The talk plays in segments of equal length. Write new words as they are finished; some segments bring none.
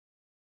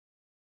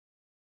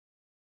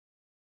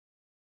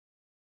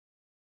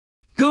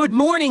Good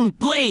morning,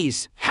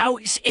 Blaze. How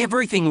is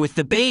everything with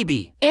the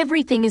baby?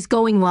 Everything is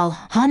going well,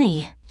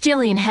 honey.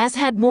 Gillian has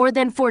had more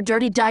than 4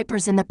 dirty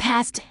diapers in the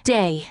past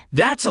day.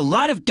 That's a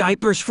lot of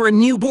diapers for a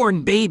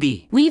newborn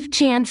baby. We've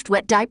changed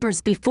wet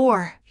diapers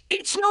before.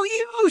 It's no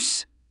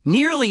use.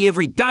 Nearly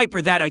every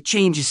diaper that I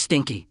change is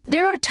stinky.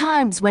 There are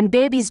times when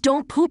babies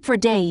don't poop for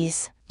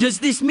days. Does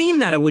this mean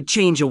that I would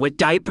change a wet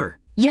diaper?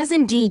 Yes,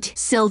 indeed,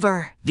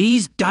 Silver.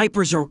 These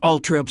diapers are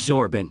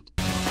ultra-absorbent.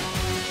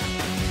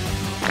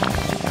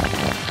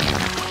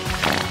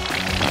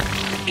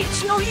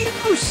 It's no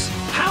use!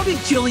 How did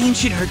Gillian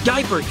shit her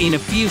diaper in a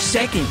few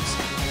seconds?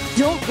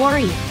 Don't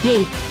worry,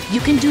 babe.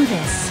 You can do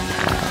this.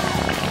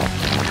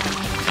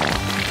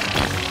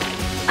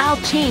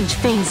 I'll change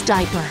Fane's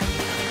diaper.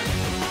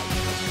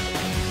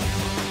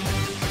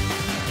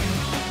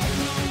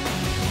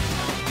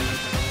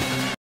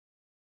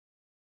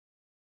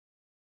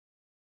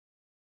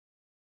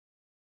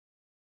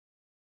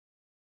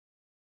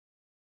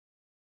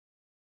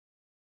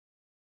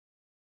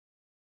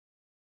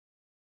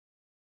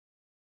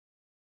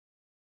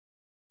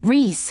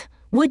 Reese,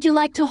 would you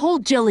like to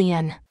hold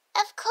Gillian?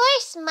 Of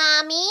course,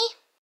 Mommy.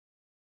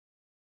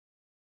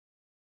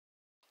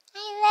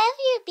 I love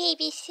you,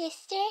 baby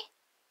sister.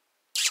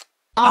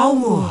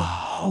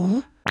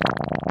 Oh.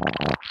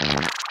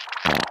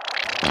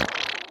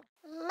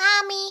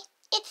 Mommy,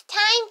 it's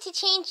time to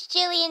change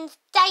Gillian's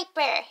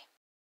diaper.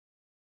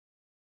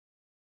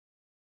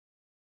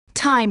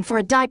 Time for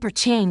a diaper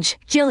change,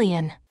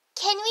 Gillian.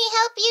 Can we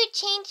help you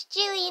change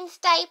Gillian's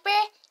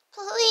diaper,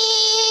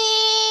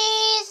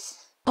 please?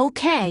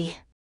 Okay.